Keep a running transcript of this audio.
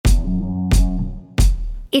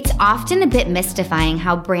It's often a bit mystifying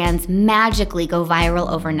how brands magically go viral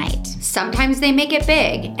overnight. Sometimes they make it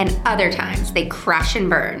big, and other times they crash and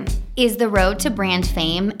burn. Is the road to brand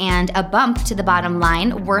fame and a bump to the bottom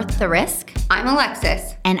line worth the risk? I'm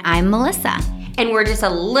Alexis. And I'm Melissa. And we're just a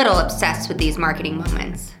little obsessed with these marketing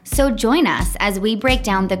moments. So join us as we break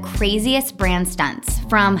down the craziest brand stunts,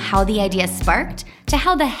 from how the idea sparked to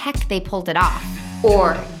how the heck they pulled it off.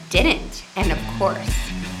 Or didn't. And of course,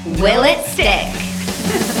 will it stick?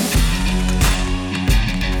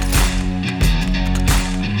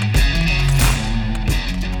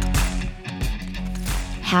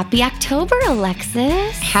 Happy October,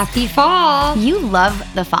 Alexis. Happy fall. You love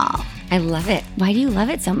the fall. I love it. Why do you love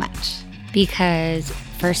it so much? Because,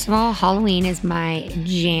 first of all, Halloween is my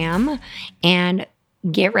jam. And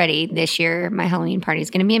get ready, this year my Halloween party is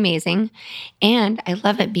going to be amazing. And I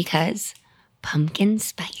love it because pumpkin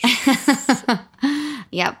spice.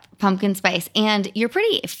 Yep, pumpkin spice. And you're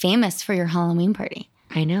pretty famous for your Halloween party.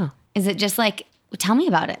 I know. Is it just like, tell me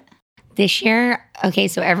about it. This year, okay,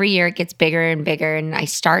 so every year it gets bigger and bigger. And I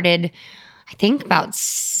started, I think about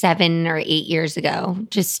 7 or 8 years ago,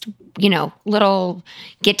 just, little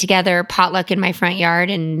get together, potluck in my front yard.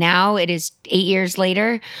 And now it is 8 years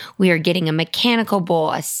later, we are getting a mechanical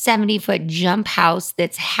bull, a 70-foot jump house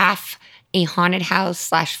that's half a haunted house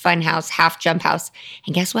 / fun house, half jump house.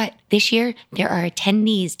 And guess what? This year, there are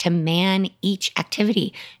attendees to man each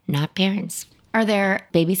activity, not parents. Are there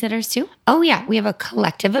babysitters too? Oh, yeah. We have a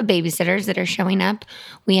collective of babysitters that are showing up.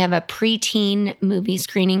 We have a preteen movie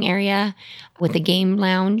screening area with a game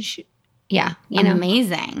lounge. Yeah.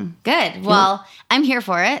 Amazing. Good. Well, I'm here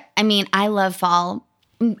for it. I mean, I love fall.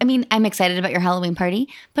 I'm excited about your Halloween party,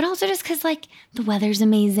 but also just because, the weather's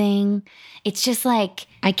amazing. It's just I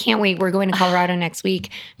can't wait. We're going to Colorado next week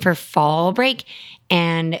for fall break,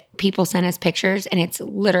 and people send us pictures, and it's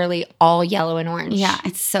literally all yellow and orange. Yeah,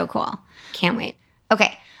 it's so cool. Can't wait.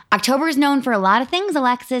 Okay. October is known for a lot of things,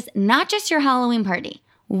 Alexis, not just your Halloween party.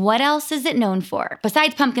 What else is it known for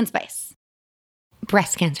besides pumpkin spice?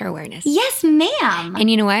 Breast cancer awareness. Yes, ma'am.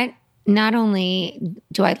 And you know what? Not only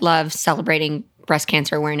do I love celebrating Breast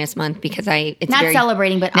Cancer Awareness Month because it's not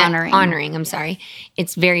celebrating, but honoring. Honoring, I'm sorry.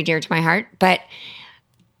 It's very dear to my heart. But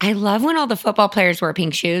I love when all the football players wear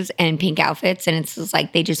pink shoes and pink outfits, and it's just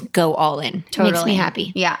like they just go all in. Totally. It makes me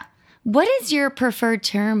happy. Yeah. What is your preferred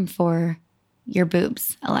term for your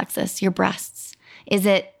boobs, Alexis, your breasts? Is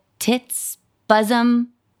it tits, bosom,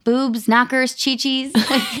 boobs, knockers, chi-chis,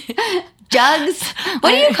 jugs? What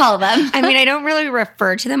do you call them? I mean, I don't really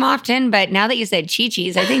refer to them often, but now that you said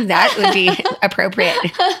chi-chis, I think that would be appropriate.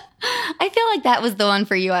 I feel like that was the one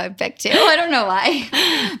for you I would pick too. I don't know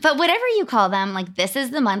why. But whatever you call them, this is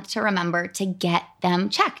the month to remember to get them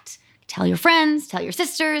checked. Tell your friends, tell your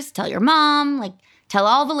sisters, tell your mom, tell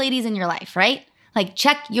all the ladies in your life, right?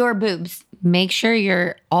 Check your boobs. Make sure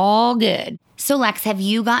you're all good. So, Lex, have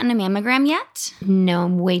you gotten a mammogram yet? No,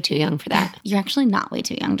 I'm way too young for that. You're actually not way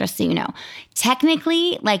too young, just so you know.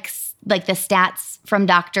 Technically, like the stats from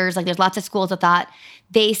doctors, there's lots of schools of thought,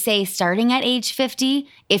 they say starting at age 50,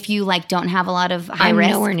 if you don't have a lot of high risk.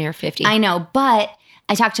 I'm nowhere near 50. I know, but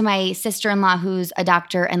I talked to my sister-in-law who's a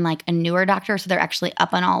doctor and a newer doctor, so they're actually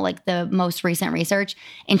up on all the most recent research.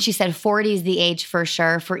 And she said 40 is the age for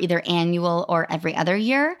sure for either annual or every other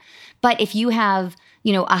year. But if you have,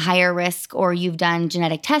 a higher risk or you've done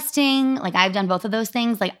genetic testing, I've done both of those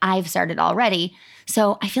things, I've started already.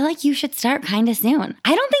 So I feel like you should start kind of soon.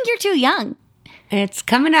 I don't think you're too young. It's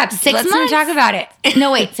coming up. 6 months. Let's talk about it.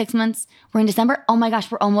 No, wait, 6 months. We're in December. Oh my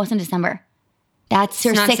gosh, we're almost in December. That's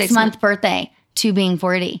your 6-month birthday to being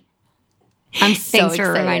 40. I'm so Thanks excited.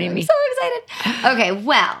 for reminding me. I'm so excited. Okay,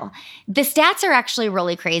 well, the stats are actually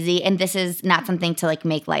really crazy, and this is not something to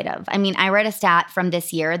make light of. I mean, I read a stat from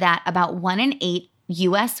this year that about 1 in 8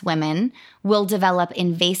 U.S. women will develop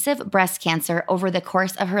invasive breast cancer over the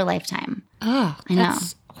course of her lifetime. Oh, I know.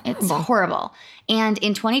 It's horrible. And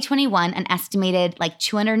in 2021, an estimated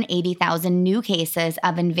 280,000 new cases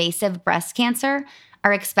of invasive breast cancer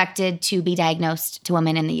are expected to be diagnosed to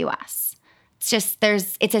women in the U.S. It's just,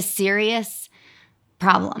 it's a serious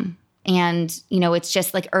problem. And, it's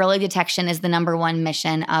just early detection is the number one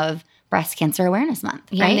mission of Breast Cancer Awareness Month,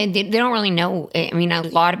 yeah, right? And they don't really know. I mean, a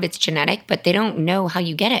lot of it's genetic, but they don't know how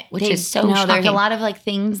you get it, which is so shocking. There's a lot of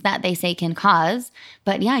things that they say can cause.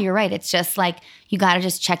 But yeah, you're right. It's just you got to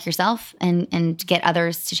just check yourself and get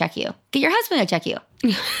others to check you. Get your husband to check you.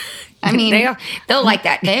 I mean, they'll like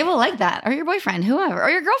that. They will like that. Or your boyfriend, whoever, or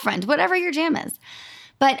your girlfriend, whatever your jam is.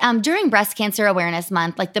 But during Breast Cancer Awareness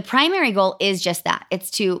Month, the primary goal is just that.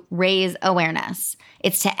 It's to raise awareness.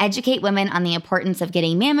 It's to educate women on the importance of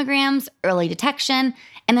getting mammograms, early detection,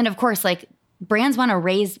 and then, of course, brands want to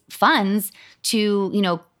raise funds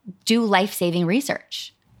to, do life-saving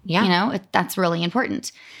research. Yeah. That's really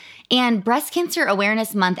important. And Breast Cancer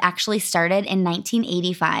Awareness Month actually started in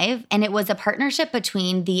 1985, and it was a partnership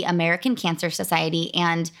between the American Cancer Society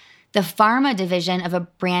and the pharma division of a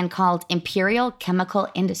brand called Imperial Chemical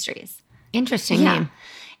Industries. Interesting name.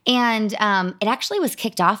 And it actually was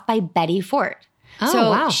kicked off by Betty Ford. Oh,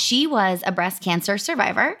 wow. She was a breast cancer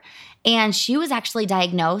survivor, and she was actually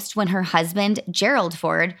diagnosed when her husband, Gerald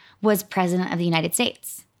Ford, was president of the United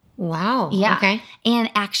States. Wow. Yeah. Okay.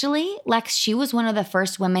 And actually, Lex, she was one of the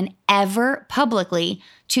first women ever publicly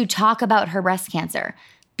to talk about her breast cancer.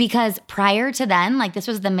 Because prior to then, this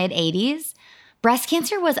was the mid-'80s, breast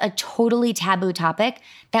cancer was a totally taboo topic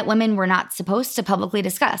that women were not supposed to publicly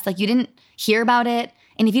discuss. You didn't hear about it.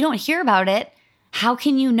 And if you don't hear about it, how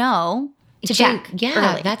can you know to check?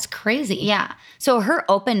 Yeah, early? that's crazy. Yeah. So her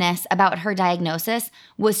openness about her diagnosis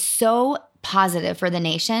was so positive for the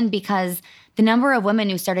nation because the number of women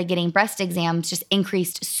who started getting breast exams just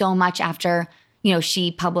increased so much after,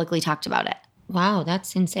 she publicly talked about it. Wow,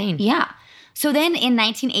 that's insane. Yeah. So then in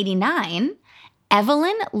 1989,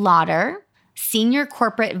 Evelyn Lauder, senior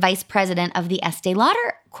corporate vice president of the Estee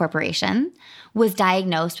Lauder Corporation, was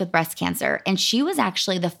diagnosed with breast cancer. And she was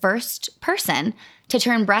actually the first person to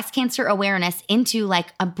turn breast cancer awareness into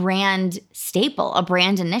a brand staple, a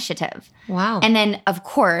brand initiative. Wow. And then, of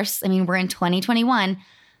course, we're in 2021,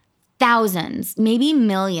 thousands, maybe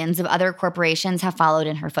millions of other corporations have followed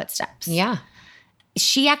in her footsteps. Yeah.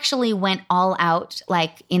 She actually went all out I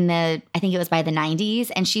think it was by the 90s,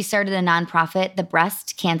 and she started a nonprofit, the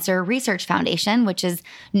Breast Cancer Research Foundation, which is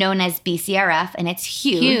known as BCRF, and it's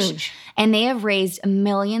huge. And they have raised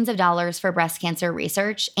millions of dollars for breast cancer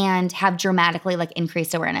research and have dramatically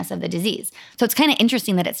increased awareness of the disease. So it's kind of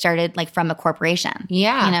interesting that it started from a corporation.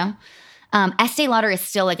 Yeah. Estee Lauder is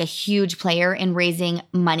still a huge player in raising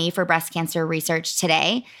money for breast cancer research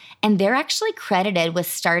today. And they're actually credited with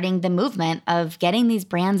starting the movement of getting these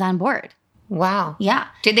brands on board. Wow. Yeah.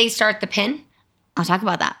 Did they start the pin? I'll talk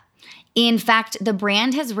about that. In fact, the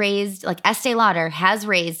brand has raised, Estee Lauder has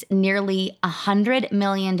raised nearly $100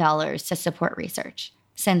 million to support research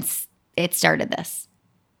since it started this.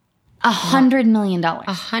 $100 million.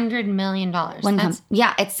 $100 million.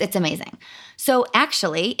 Yeah, it's amazing. So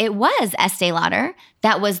actually, it was Estee Lauder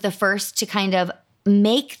that was the first to kind of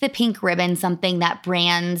make the pink ribbon something that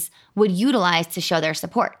brands would utilize to show their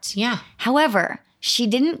support. Yeah. However, she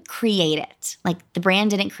didn't create it. The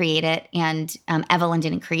brand didn't create it, and Evelyn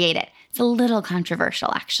didn't create it. It's a little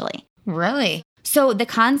controversial, actually. Really? So the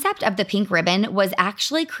concept of the pink ribbon was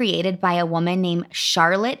actually created by a woman named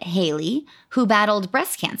Charlotte Haley, who battled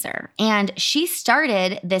breast cancer. And she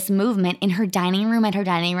started this movement in her dining room at her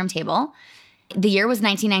dining room table. The year was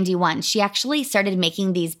 1991. She actually started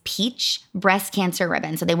making these peach breast cancer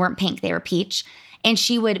ribbons. So they weren't pink, they were peach. And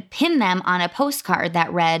she would pin them on a postcard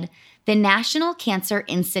that read, "The National Cancer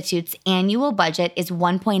Institute's annual budget is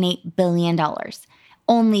 $1.8 billion.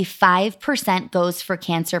 Only 5% goes for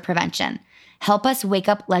cancer prevention. Help us wake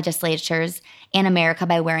up legislatures in America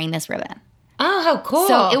by wearing this ribbon." Oh, how cool.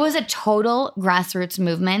 So it was a total grassroots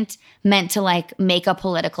movement meant to make a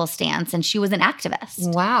political stance. And she was an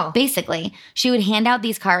activist. Wow. Basically, she would hand out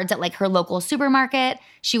these cards at her local supermarket.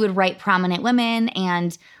 She would write prominent women,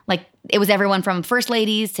 and it was everyone from first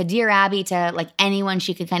ladies to Dear Abby to anyone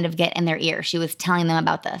she could kind of get in their ear. She was telling them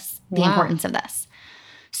about this, the importance of this.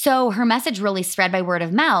 So her message really spread by word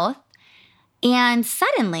of mouth. And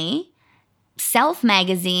suddenly, Self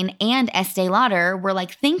Magazine and Estee Lauder were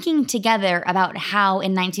thinking together about how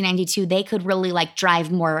in 1992 they could really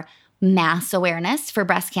drive more mass awareness for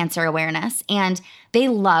breast cancer awareness. And they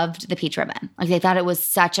loved the peach ribbon. They thought it was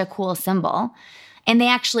such a cool symbol. And they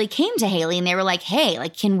actually came to Haley and they were like, "Hey,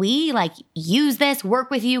 can we use this,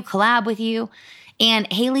 work with you, collab with you?"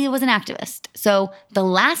 And Haley was an activist. So the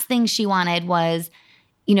last thing she wanted was,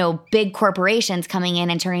 big corporations coming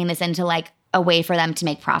in and turning this into a way for them to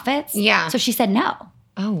make profits. Yeah. So she said no.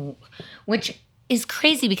 Oh, which is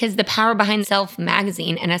crazy because the power behind Self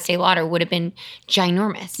Magazine and Estee Lauder would have been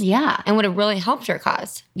ginormous. Yeah. And would have really helped her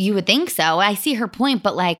cause. You would think so. I see her point,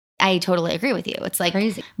 but I totally agree with you. It's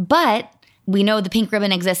crazy. But we know the pink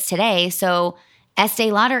ribbon exists today. So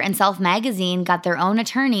Estee Lauder and Self Magazine got their own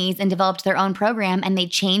attorneys and developed their own program, and they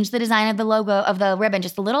changed the design of the logo of the ribbon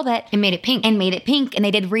just a little bit. And made it pink. And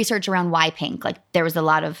they did research around why pink. There was a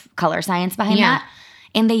lot of color science behind that.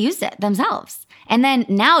 And they used it themselves. And then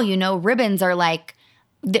now, ribbons are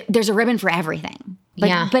there's a ribbon for everything.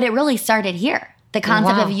 But it really started here. The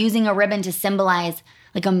concept of using a ribbon to symbolize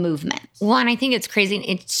a movement. Well, and I think it's crazy.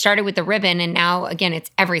 It started with the ribbon, and now, again,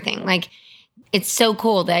 it's everything. it's so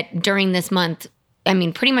cool that during this month, I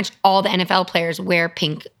mean, pretty much all the NFL players wear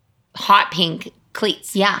pink, hot pink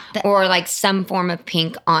cleats. Yeah. Or like some form of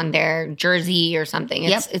pink on their jersey or something.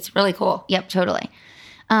 It's really cool. Yep, totally.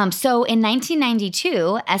 So in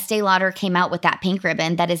 1992, Estee Lauder came out with that pink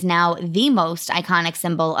ribbon that is now the most iconic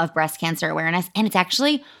symbol of breast cancer awareness. And it's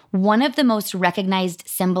actually one of the most recognized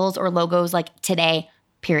symbols or logos like today,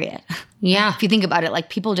 period. Yeah. If you think about it, like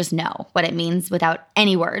people just know what it means without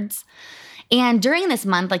any words. And during this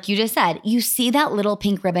month, like you just said, you see that little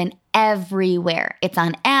pink ribbon everywhere. It's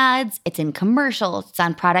on ads, it's in commercials, it's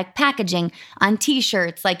on product packaging, on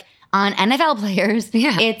t-shirts, like on NFL players.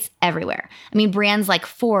 Yeah. It's everywhere. I mean, brands like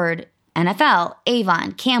Ford, NFL,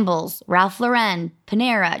 Avon, Campbell's, Ralph Lauren,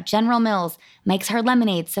 Panera, General Mills, Mike's Hard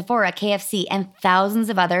Lemonade, Sephora, KFC, and thousands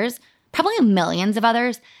of others, probably millions of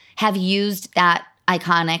others, have used that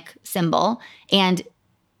iconic symbol and,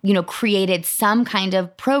 created some kind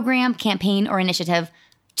of program, campaign, or initiative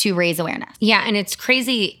to raise awareness. Yeah, and it's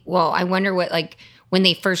crazy. Well, I wonder what, like, when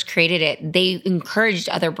they first created it, they encouraged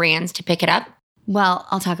other brands to pick it up. Well,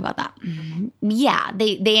 I'll talk about that. Yeah,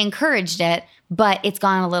 they encouraged it, but it's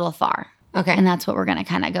gone a little far. Okay. And that's what we're going to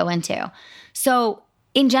kind of go into. So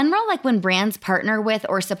in general, like when brands partner with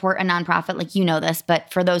or support a nonprofit, like you know this,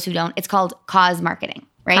 but for those who don't, it's called cause marketing,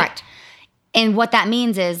 right? Correct. And what that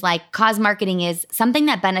means is like cause marketing is something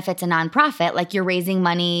that benefits a nonprofit, like you're raising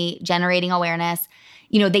money, generating awareness.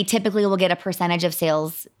 They typically will get a percentage of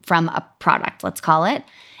sales from a product, let's call it.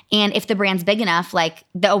 And if the brand's big enough, like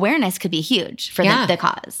the awareness could be huge for the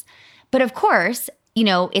cause. But of course,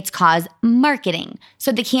 it's cause marketing.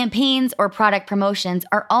 So the campaigns or product promotions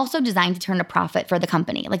are also designed to turn a profit for the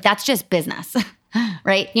company. Like that's just business,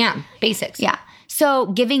 right? Yeah, basics. Yeah. So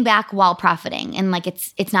giving back while profiting, and like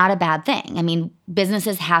it's not a bad thing. I mean,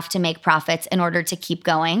 businesses have to make profits in order to keep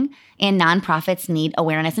going, and nonprofits need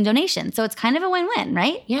awareness and donations. So it's kind of a win-win,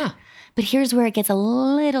 right? Yeah. But here's where it gets a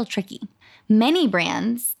little tricky. Many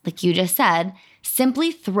brands, like you just said,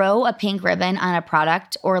 simply throw a pink ribbon on a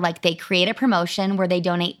product, or like they create a promotion where they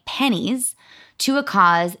donate pennies to a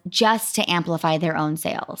cause just to amplify their own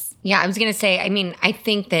sales. Yeah, I was going to say, I mean, I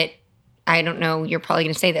think that, I don't know, you're probably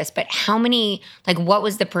going to say this, but how many, like what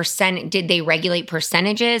was the percent, did they regulate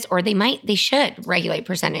percentages, or they should regulate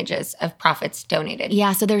percentages of profits donated?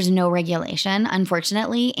 Yeah, so there's no regulation,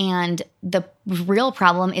 unfortunately. And the real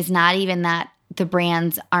problem is not even that the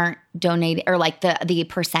brands aren't donating, or like the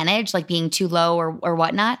percentage, like being too low or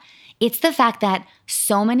whatnot. It's the fact that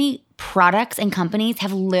so many products and companies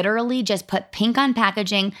have literally just put pink on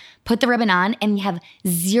packaging, put the ribbon on, and have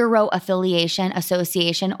zero affiliation,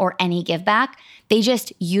 association, or any give back. They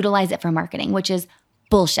just utilize it for marketing, which is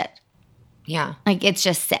bullshit. Yeah. Like it's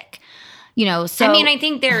just sick. So I mean, I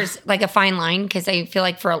think there's like a fine line, because I feel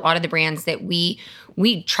like for a lot of the brands that we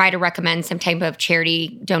try to recommend some type of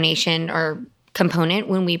charity donation or component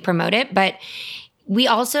when we promote it, but we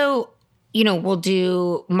also, will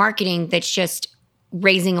do marketing that's just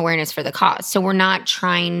raising awareness for the cause. So we're not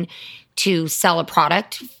trying to sell a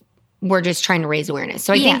product. We're just trying to raise awareness.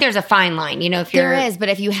 So I think there's a fine line, if you're... There is, but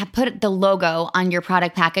if you put the logo on your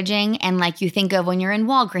product packaging, and like you think of when you're in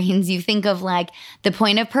Walgreens, you think of like the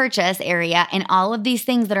point of purchase area and all of these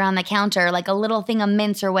things that are on the counter, like a little thing of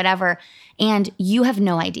mints or whatever, and you have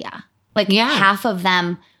no idea. Like half of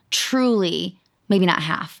them truly... Maybe not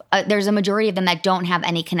half. There's a majority of them that don't have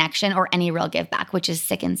any connection or any real give back, which is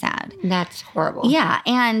sick and sad. That's horrible. Yeah.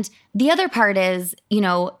 And the other part is,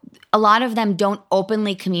 a lot of them don't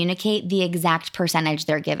openly communicate the exact percentage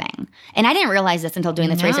they're giving. And I didn't realize this until doing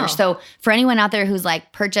this research. So for anyone out there who's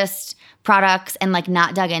like purchased products and like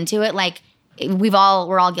not dug into it, like we're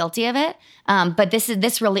all guilty of it. But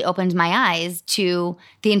this really opened my eyes to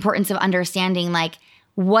the importance of understanding like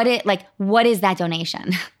what is that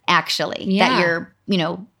donation actually that you're,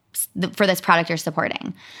 for this product you're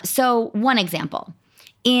supporting. So one example,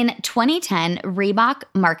 in 2010, Reebok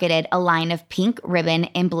marketed a line of pink ribbon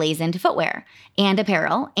emblazoned footwear and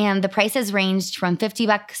apparel, and the prices ranged from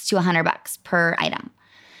 $50 to $100 per item.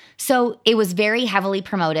 So it was very heavily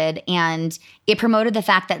promoted, and it promoted the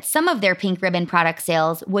fact that some of their pink ribbon product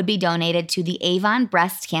sales would be donated to the Avon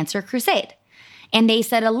Breast Cancer Crusade. And they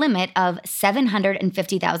set a limit of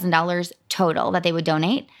 $750,000 total that they would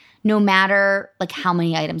donate, no matter like how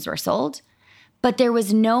many items were sold. But there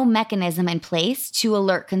was no mechanism in place to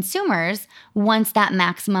alert consumers once that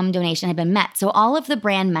maximum donation had been met. So all of the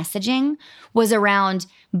brand messaging was around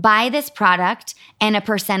buy this product and a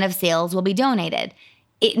percent of sales will be donated.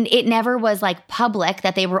 It never was like public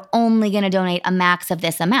that they were only going to donate a max of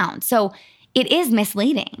this amount. So it is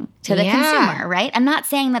misleading to the consumer, right? I'm not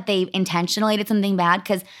saying that they intentionally did something bad,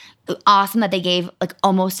 because awesome that they gave like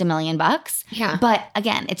almost $1 million. Yeah. But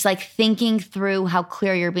again, it's like thinking through how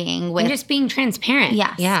clear you're being with And just being transparent.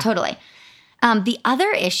 Yes, Yeah. totally. The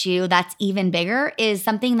other issue that's even bigger is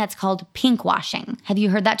something that's called pink washing. Have you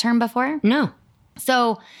heard that term before? No.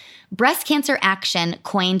 So Breast Cancer Action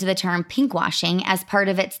coined the term pink washing as part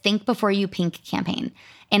of its Think Before You Pink campaign.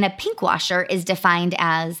 And a pink washer is defined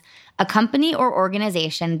as a company or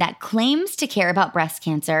organization that claims to care about breast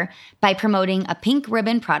cancer by promoting a pink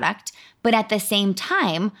ribbon product, but at the same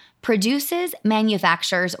time produces,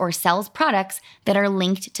 manufactures, or sells products that are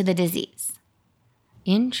linked to the disease.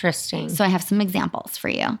 Interesting. So I have some examples for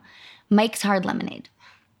you. Mike's Hard Lemonade.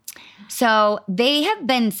 So they have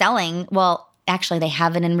been selling, well, actually they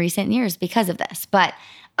haven't in recent years because of this, but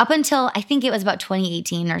up until I think it was about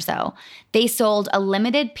 2018 or so, they sold a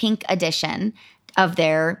limited pink edition of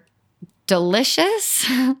their delicious,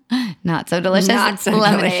 not so delicious,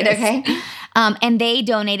 lemonade. Delicious. Okay. And they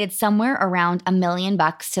donated somewhere around $1 million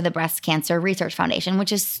to the Breast Cancer Research Foundation,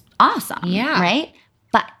 which is awesome. Yeah. Right.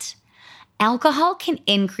 But alcohol can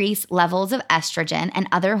increase levels of estrogen and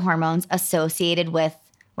other hormones associated with,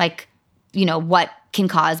 like, you know, what can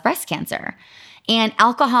cause breast cancer. And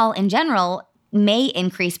alcohol in general may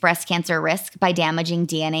increase breast cancer risk by damaging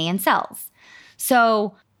DNA and cells.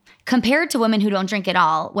 So compared to women who don't drink at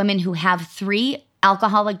all, women who have 3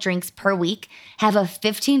 alcoholic drinks per week have a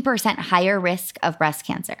 15% higher risk of breast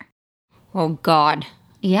cancer. Oh, God.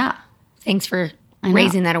 Yeah. Thanks for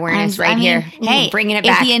raising that awareness here. Hey, bringing it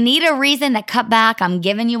back. If you need a reason to cut back, I'm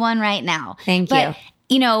giving you one right now. Thank but, you.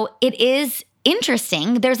 You know, it is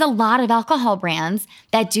interesting. There's a lot of alcohol brands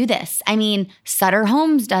that do this. I mean, Sutter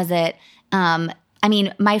Homes does it. I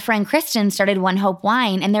mean, my friend Kristen started One Hope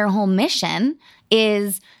Wine, and their whole mission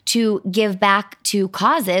is to give back to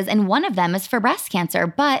causes, and one of them is for breast cancer.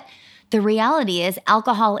 But the reality is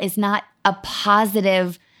alcohol is not a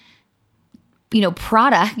positive,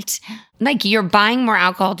 product. Like, you're buying more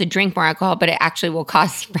alcohol to drink more alcohol, but it actually will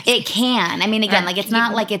cause breast It can. I mean, again, like, it's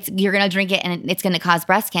not like you're going to drink it and it's going to cause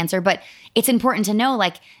breast cancer, but it's important to know,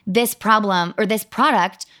 like, this problem or this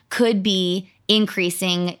product could be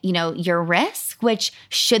increasing, your risk, which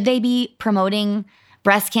should they be promoting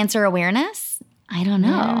breast cancer awareness? I don't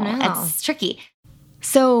know. It's tricky.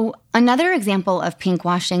 So another example of pink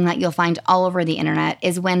washing that you'll find all over the internet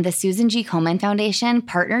is when the Susan G. Komen Foundation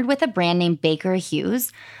partnered with a brand named Baker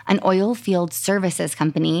Hughes, an oil field services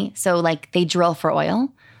company. So, like, they drill for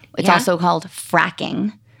oil. It's also called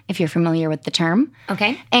fracking, if you're familiar with the term.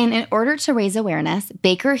 Okay. And in order to raise awareness,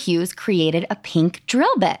 Baker Hughes created a pink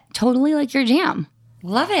drill bit, totally like your jam.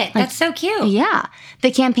 Love it. That's so cute. Yeah. The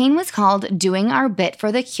campaign was called Doing Our Bit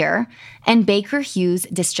for the Cure, and Baker Hughes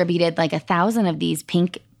distributed like 1,000 of these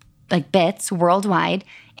pink bits worldwide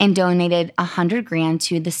and donated $100,000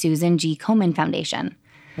 to the Susan G. Komen Foundation.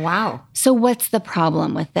 Wow. So what's the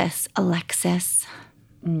problem with this, Alexis?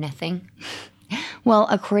 Nothing. Well,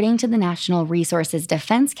 according to the National Resources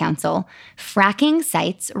Defense Council, fracking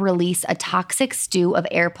sites release a toxic stew of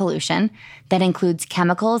air pollution that includes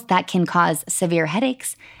chemicals that can cause severe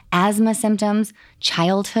headaches, asthma symptoms,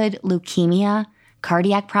 childhood leukemia,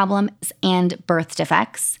 cardiac problems, and birth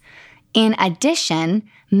defects. In addition,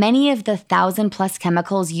 many of the 1,000+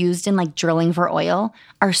 chemicals used in drilling for oil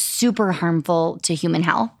are super harmful to human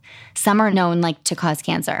health. Some are known to cause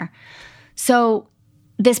cancer. So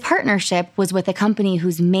this partnership was with a company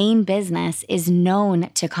whose main business is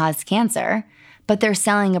known to cause cancer, but they're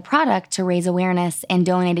selling a product to raise awareness and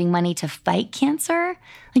donating money to fight cancer.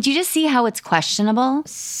 You just see how it's questionable?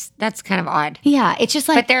 That's kind of odd. Yeah, it's just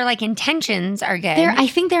But their intentions are good. I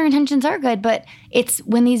think their intentions are good, but it's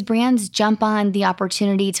when these brands jump on the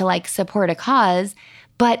opportunity to support a cause,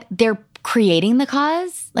 but they're creating the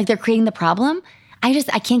cause, they're creating the problem.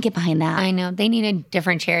 I can't get behind that. I know. They need a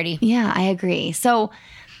different charity. Yeah, I agree. So,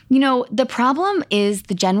 the problem is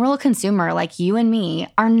the general consumer, like you and me,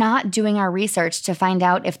 are not doing our research to find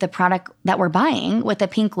out if the product that we're buying with the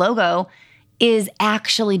pink logo is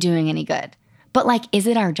actually doing any good. But is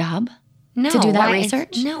it our job to do that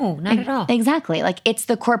research? No, not at all. Exactly. It's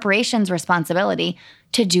the corporation's responsibility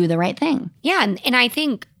to do the right thing. Yeah. And I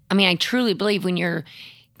think, I truly believe when you're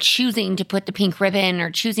choosing to put the pink ribbon or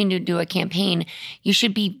choosing to do a campaign, you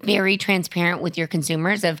should be very transparent with your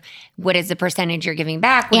consumers of what is the percentage you're giving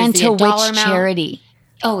back, what and is the to dollar which amount. Charity.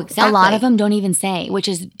 Oh, exactly. A lot of them don't even say, which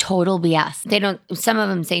is total BS. They don't. Some of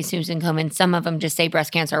them say Susan Komen. Some of them just say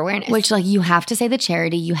breast cancer awareness. Which you have to say the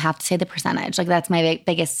charity, you have to say the percentage. That's my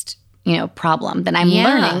biggest problem that I'm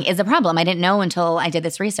learning is a problem. I didn't know until I did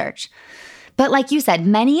this research. But like you said,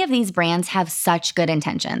 many of these brands have such good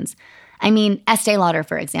intentions. I mean, Estee Lauder,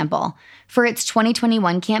 for example. For its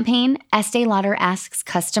 2021 campaign, Estee Lauder asks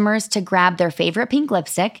customers to grab their favorite pink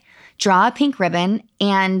lipstick, draw a pink ribbon,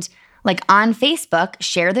 and like on Facebook,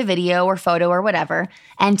 share the video or photo or whatever,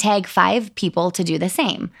 and tag 5 people to do the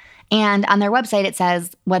same. And on their website, it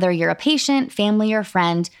says, whether you're a patient, family, or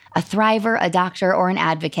friend, a thriver, a doctor, or an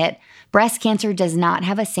advocate, breast cancer does not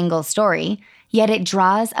have a single story, yet it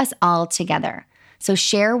draws us all together. So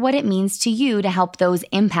share what it means to you to help those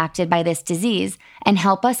impacted by this disease and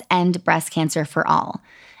help us end breast cancer for all.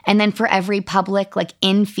 And then for every public, like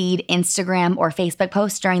in-feed Instagram or Facebook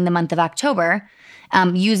post during the month of October,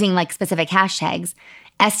 using like specific hashtags,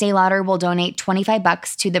 Estee Lauder will donate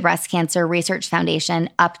 $25 to the Breast Cancer Research Foundation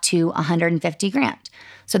up to $150,000.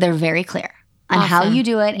 So they're very clear on how you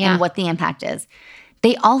do it and what the impact is.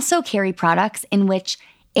 They also carry products in which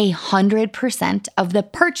 100% of the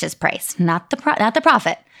purchase price, not the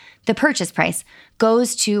profit, the purchase price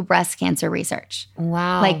goes to breast cancer research.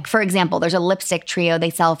 Wow. Like, for example, there's a lipstick trio they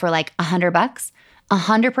sell for like $100.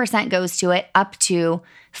 100% goes to it up to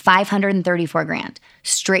 $534,000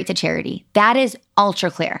 straight to charity. That is ultra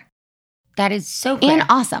clear. That is so clear. And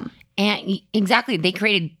awesome. And exactly. They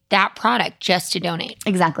created that product just to donate.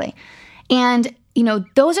 Exactly. And, you know,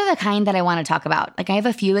 those are the kind that I want to talk about. Like, I have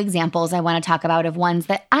a few examples I want to talk about of ones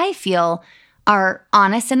that I feel are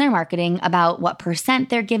honest in their marketing about what percent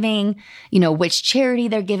they're giving, you know, which charity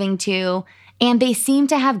they're giving to. And they seem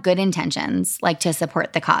to have good intentions, like to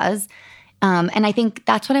support the cause. And I think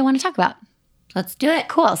that's what I want to talk about. Let's do it.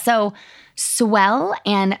 Cool. So S'well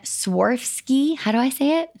and Swarovski, how do I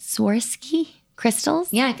say it? Swarovski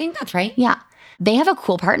crystals? Yeah, I think that's right. Yeah. They have a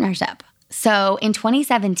cool partnership. So in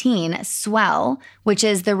 2017, S'well, which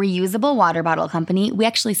is the reusable water bottle company, we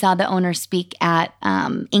actually saw the owner speak at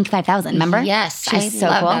Inc. 5000, remember? Yes. She's so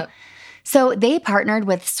cool. That. So they partnered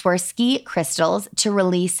with Swarovski Crystals to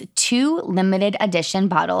release 2 limited edition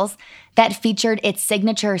bottles that featured its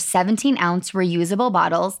signature 17-ounce reusable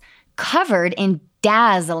bottles covered in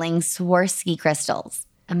dazzling Swarovski crystals.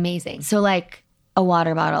 Amazing. So like a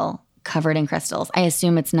water bottle covered in crystals. I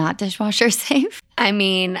assume it's not dishwasher safe. I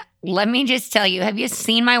mean, let me just tell you, have you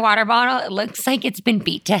seen my water bottle? It looks like it's been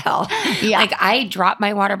beat to hell. Yeah. Like I dropped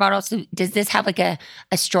my water bottle. So does this have like a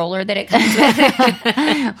stroller that it comes with?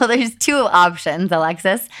 Well, there's 2 options,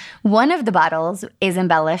 Alexis. One of the bottles is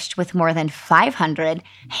embellished with more than 500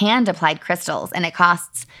 hand-applied crystals, and it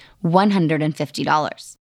costs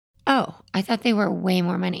 $150. Oh, I thought they were way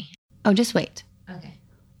more money. Oh, just wait. Okay.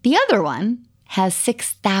 The other one has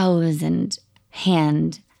 6,000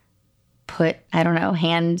 hand applied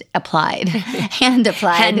hand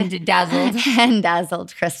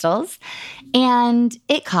dazzled crystals, and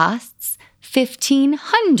it costs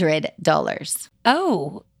 $1,500.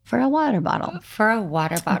 Oh, for a water bottle.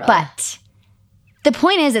 But the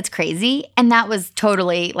point is, it's crazy, and that was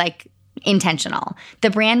totally like intentional. The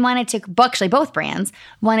brand wanted to, actually both brands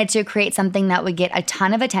wanted to create something that would get a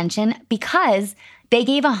ton of attention because they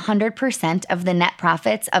gave 100% of the net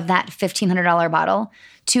profits of that $1,500 bottle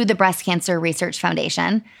to the Breast Cancer Research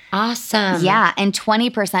Foundation. Awesome. Yeah, and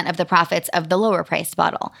 20% of the profits of the lower priced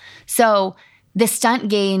bottle. So the stunt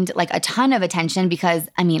gained like a ton of attention because,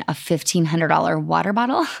 I mean, a $1,500 water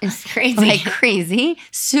bottle is crazy. Like crazy,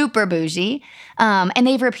 super bougie. And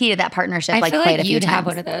they've repeated that partnership like quite a few times. You'd have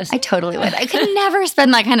one of those. I totally would. I could never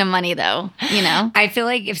spend that kind of money though, you know? I feel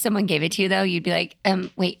like if someone gave it to you though, you'd be like,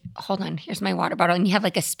 wait, hold on, here's my water bottle. And you have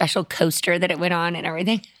like a special coaster that it went on and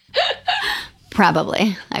everything.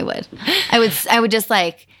 Probably. I would just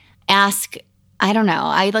like ask, I don't know.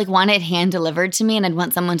 I like want it hand delivered to me, and I'd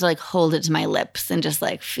want someone to like hold it to my lips and just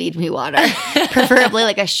like feed me water, preferably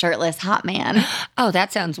like a shirtless hot man. Oh,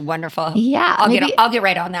 that sounds wonderful. Yeah, I'll get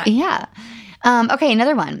right on that. Yeah. Okay,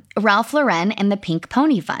 another one. Ralph Lauren and the Pink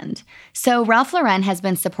Pony Fund. So Ralph Lauren has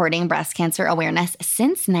been supporting breast cancer awareness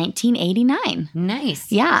since 1989.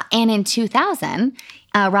 Nice. Yeah, and in 2000,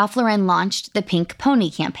 Ralph Lauren launched the Pink Pony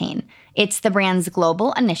campaign. It's the brand's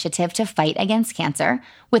global initiative to fight against cancer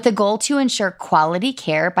with a goal to ensure quality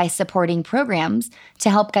care by supporting programs to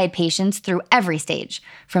help guide patients through every stage,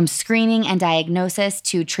 from screening and diagnosis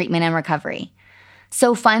to treatment and recovery.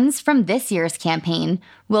 So funds from this year's campaign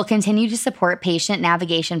will continue to support patient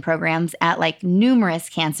navigation programs at like numerous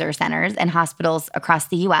cancer centers and hospitals across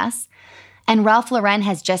the US. And Ralph Lauren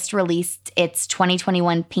has just released its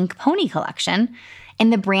 2021 Pink Pony collection,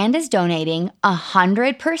 and the brand is donating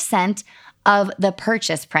 100% of the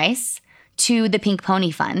purchase price to the Pink Pony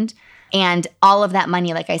Fund. And all of that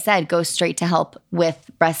money, like I said, goes straight to help with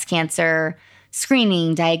breast cancer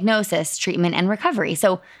screening, diagnosis, treatment, and recovery.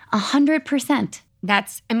 So 100%. I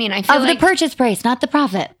feel of like the purchase price, not the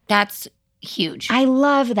profit. That's huge. I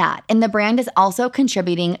love that. And the brand is also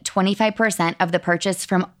contributing 25% of the purchase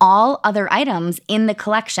from all other items in the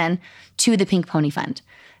collection to the Pink Pony Fund.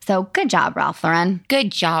 So good job, Ralph Lauren.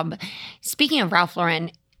 Good job. Speaking of Ralph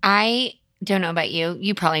Lauren, I don't know about you.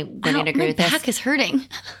 You probably wouldn't agree with this. My back is hurting.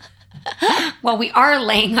 Well, we are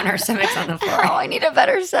laying on our stomachs on the floor. Oh, I need a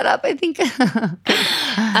better setup, I think.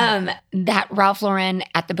 That Ralph Lauren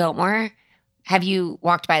at the Biltmore, have you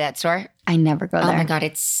walked by that store? I never go there. Oh my God,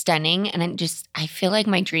 it's stunning. And I feel like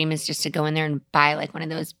my dream is just to go in there and buy like one of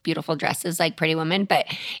those beautiful dresses like Pretty Woman, but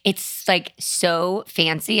it's like so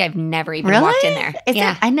fancy. I've never even walked in there.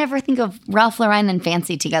 I never think of Ralph Lauren and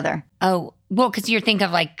fancy together. Oh, well, because you think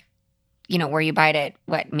of like, where you buy it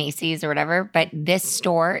at Macy's or whatever, but this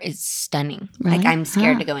store is stunning. Really? Like I'm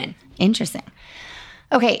scared to go in. Interesting.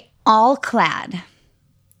 Okay, All Clad.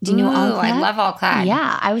 Do you know All Clad? I love All Clad.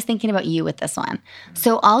 Yeah, I was thinking about you with this one.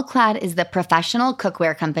 So All Clad is the professional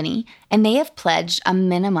cookware company, and they have pledged a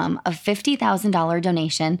minimum of $50,000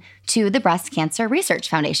 donation to the Breast Cancer Research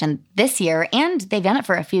Foundation this year, and they've done it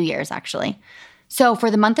for a few years, actually. So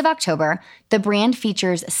for the month of October, the brand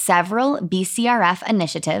features several BCRF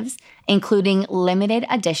initiatives, including limited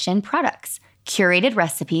edition products, curated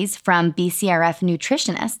recipes from BCRF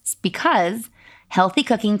nutritionists, because healthy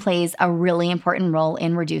cooking plays a really important role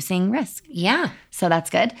in reducing risk. Yeah. So that's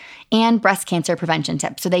good. And breast cancer prevention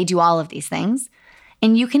tips. So they do all of these things.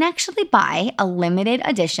 And you can actually buy a limited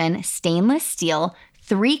edition stainless steel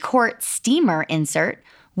 3-quart steamer insert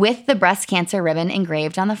with the breast cancer ribbon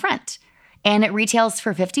engraved on the front. And it retails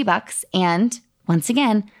for $50. And once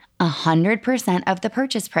again, 100% of the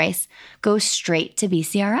purchase price goes straight to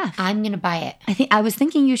BCRF. I'm going to buy it. I was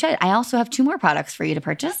thinking you should. I also have 2 more products for you to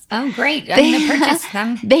purchase. Oh, great. I'm going to purchase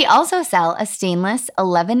them. They also sell a stainless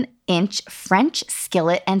 11-inch French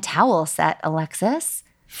skillet and towel set, Alexis.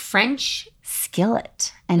 French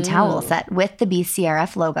skillet and towel set with the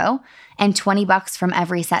BCRF logo. And $20 from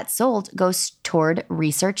every set sold goes toward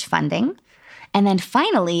research funding. And then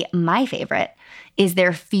finally, my favorite is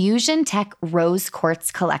their Fusion Tech Rose Quartz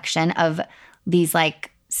collection of these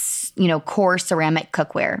core ceramic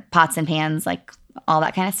cookware, pots and pans, like all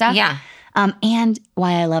that kind of stuff. Yeah. And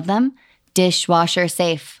why I love them, dishwasher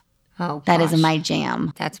safe. Oh, that is my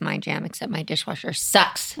jam. That's my jam, except my dishwasher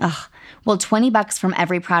sucks. Ugh. Well, $20 from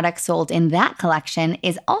every product sold in that collection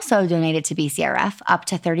is also donated to BCRF, up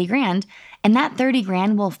to $30,000. And that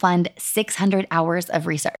 $30,000 will fund 600 hours of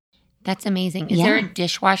research. That's amazing. Is there a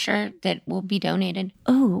dishwasher that will be donated?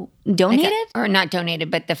 Oh, donated? Or not donated,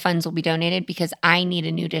 but the funds will be donated because I need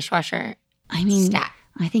a new dishwasher. Stat.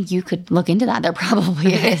 I think you could look into that. There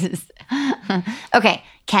probably is. Okay,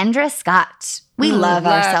 Kendra Scott. We love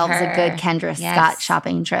ourselves a good Kendra Scott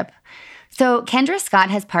shopping trip. So Kendra Scott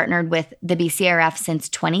has partnered with the BCRF since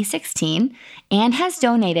 2016 and has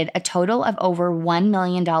donated a total of over $1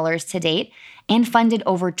 million to date and funded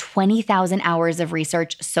over 20,000 hours of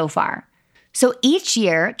research so far. So each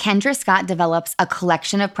year, Kendra Scott develops a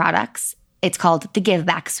collection of products. It's called the Give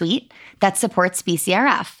Back Suite that supports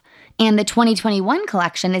BCRF. And the 2021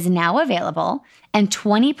 collection is now available, and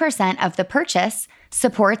 20% of the purchase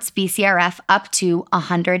supports BCRF up to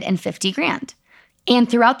 $150,000. And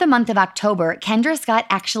throughout the month of October, Kendra Scott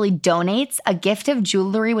actually donates a gift of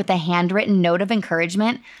jewelry with a handwritten note of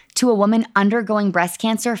encouragement to a woman undergoing breast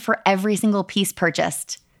cancer for every single piece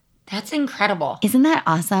purchased. That's incredible. Isn't that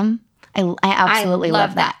awesome? I absolutely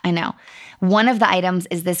love that. I know. One of the items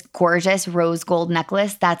is this gorgeous rose gold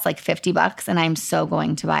necklace that's like $50, and I'm so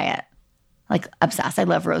going to buy it. Like obsessed. I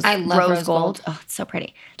love rose gold. Oh, it's so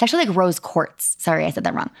pretty. It's actually like rose quartz. Sorry, I said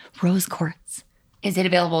that wrong. Rose quartz. Is it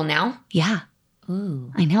available now? Yeah.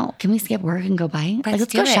 Ooh. I know. Can we skip work and go buy?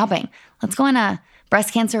 Let's go shopping. Let's go on a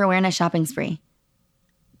breast cancer awareness shopping spree.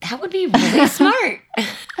 That would be really smart.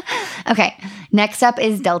 Okay. Next up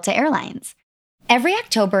is Delta Airlines. Every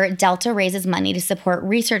October, Delta raises money to support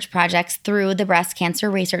research projects through the Breast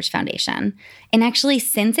Cancer Research Foundation. And actually,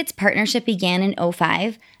 since its partnership began in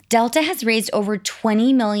 2005, Delta has raised over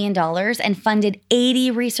 $20 million and funded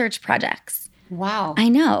 80 research projects. Wow. I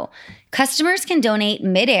know. Customers can donate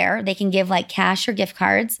midair. They can give like cash or gift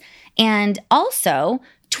cards. And also,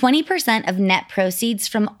 20% of net proceeds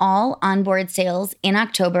from all onboard sales in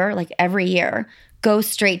October, like every year, go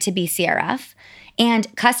straight to BCRF.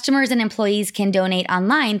 And customers and employees can donate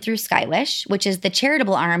online through SkyWish, which is the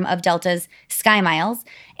charitable arm of Delta's SkyMiles.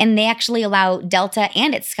 And they actually allow Delta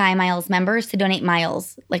and its SkyMiles members to donate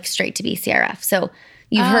miles like straight to BCRF. So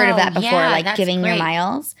you've heard of that before, like giving your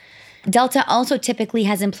miles. Delta also typically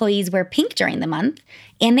has employees wear pink during the month,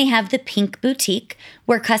 and they have the Pink Boutique,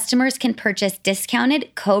 where customers can purchase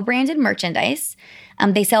discounted co-branded merchandise.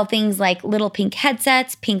 They sell things like little pink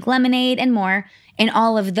headsets, pink lemonade, and more. And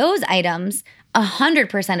all of those items,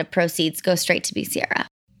 100% of proceeds go straight to Be Sierra.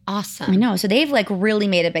 Awesome. I know. So they've like really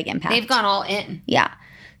made a big impact. They've gone all in. Yeah.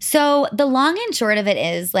 So the long and short of it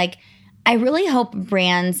is like, I really hope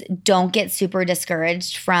brands don't get super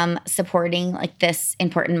discouraged from supporting like this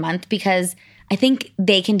important month, because I think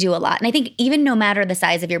they can do a lot. And I think even no matter the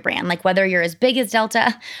size of your brand, like whether you're as big as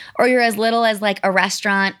Delta or you're as little as like a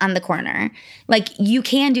restaurant on the corner, like you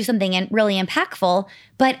can do something really impactful.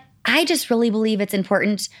 But I just really believe it's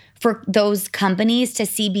important for those companies to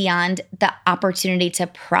see beyond the opportunity to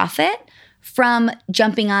profit from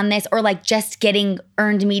jumping on this, or like just getting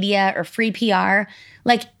earned media or free PR.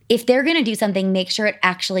 Like if they're going to do something, make sure it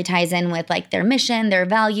actually ties in with like their mission, their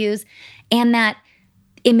values, and that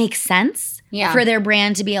it makes sense for their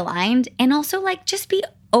brand to be aligned. And also like just be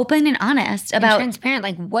open and honest about transparent,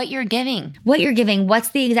 like what you're giving. What's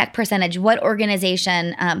the exact percentage? What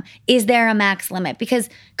organization? Is there a max limit? Because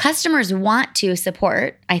customers want to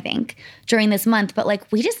support, I think, during this month, but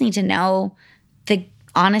like we just need to know the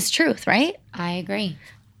honest truth, right? I agree.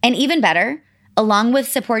 And even better, along with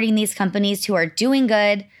supporting these companies who are doing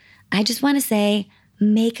good, I just want to say,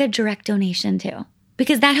 make a direct donation too,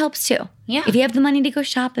 because that helps too. Yeah. If you have the money to go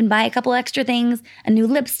shop and buy a couple extra things, a new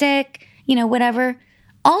lipstick, whatever,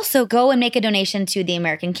 also go and make a donation to the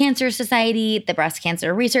American Cancer Society, the Breast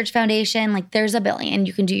Cancer Research Foundation. Like there's a billion.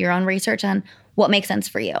 You can do your own research on what makes sense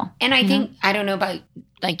for you. And I think, I don't know about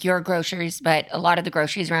like your groceries, but a lot of the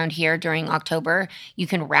groceries around here during October, you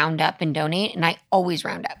can round up and donate. And I always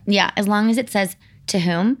round up. Yeah, as long as it says to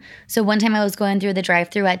whom. So one time I was going through the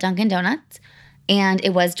drive-thru at Dunkin' Donuts, and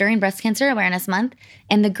it was during Breast Cancer Awareness Month.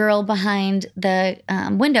 And the girl behind the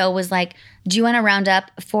window was like, do you want to round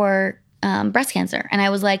up for breast cancer? And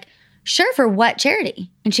I was like, sure, for what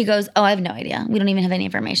charity? And she goes, oh, I have no idea. We don't even have any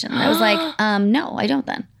information. And I was like, no, I don't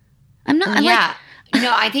then. I'm not. I'm like,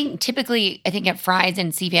 no, I think typically, at Fry's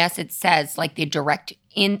and CVS, it says like the direct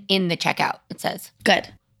in the checkout. It says good,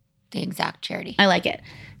 the exact charity. I like it.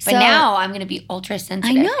 But now I'm going to be ultra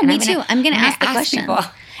sensitive. I know, me too. I'm going to ask the question. People.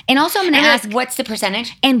 And also I'm going to ask, what's the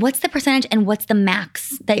percentage? And what's the percentage and what's the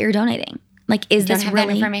max that you're donating? Like, is this really?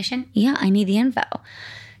 That information? Yeah, I need the info.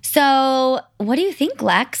 So what do you think,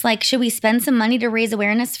 Lex? Like, should we spend some money to raise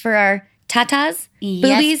awareness for our tatas,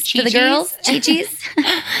 boobies, for the girls, chi-chis?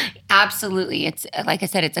 Absolutely. It's, like I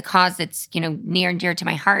said, it's a cause that's, near and dear to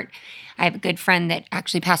my heart. I have a good friend that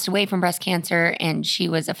actually passed away from breast cancer, and she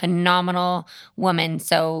was a phenomenal woman.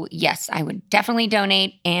 So yes, I would definitely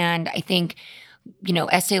donate. And I think,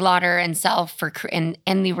 Estee Lauder and Self and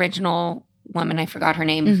the original woman, I forgot her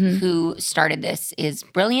name, who started this is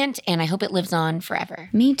brilliant. And I hope it lives on forever.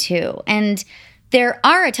 Me too. And there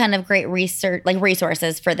are a ton of great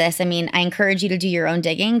resources for this. I mean, I encourage you to do your own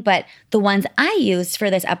digging, but the ones I used for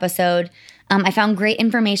this episode, I found great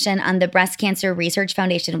information on the Breast Cancer Research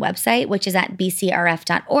Foundation website, which is at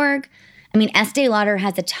bcrf.org. I mean, Estee Lauder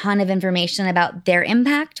has a ton of information about their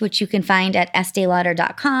impact, which you can find at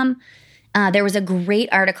esteelauder.com. There was a great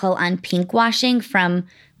article on pink washing from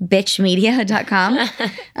bitchmedia.com.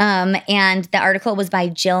 And the article was by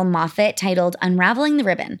Jill Moffitt titled Unraveling the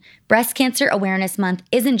Ribbon. Breast Cancer Awareness Month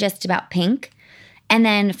isn't just about pink. And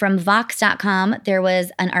then from Vox.com, there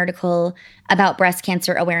was an article about breast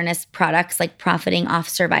cancer awareness products, like profiting off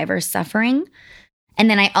survivors' suffering. And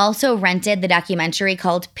then I also rented the documentary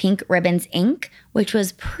called Pink Ribbons, Inc., which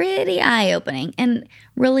was pretty eye-opening and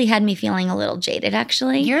really had me feeling a little jaded,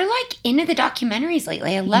 actually. You're like into the documentaries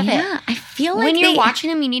lately. I love it. Yeah, I feel like when you're watching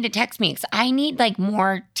them, you need to text me because I need like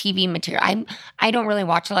more TV material. I don't really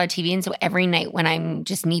watch a lot of TV, and so every night when I'm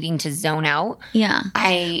just needing to zone out,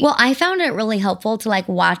 I found it really helpful to like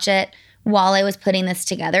watch it while I was putting this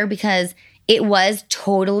together, because it was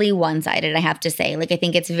totally one-sided, I have to say. Like, I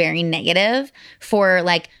think it's very negative for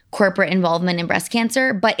like corporate involvement in breast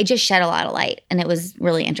cancer, but it just shed a lot of light and it was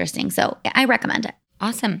really interesting. So I recommend it.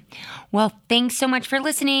 Awesome. Well, thanks so much for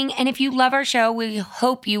listening. And if you love our show, we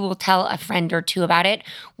hope you will tell a friend or two about it.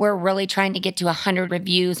 We're really trying to get to 100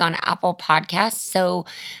 reviews on Apple Podcasts. So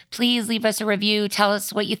please leave us a review. Tell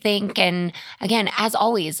us what you think. And again, as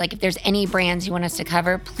always, like if there's any brands you want us to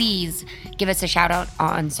cover, please give us a shout out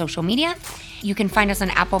on social media. You can find us on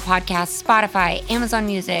Apple Podcasts, Spotify, Amazon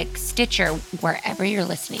Music, Stitcher, wherever you're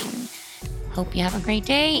listening. Hope you have a great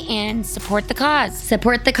day and support the cause.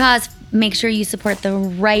 Support the cause. Make sure you support the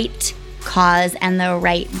right cause and the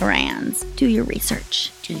right brands. Do your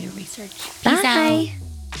research. Do your research. Bye. Peace out.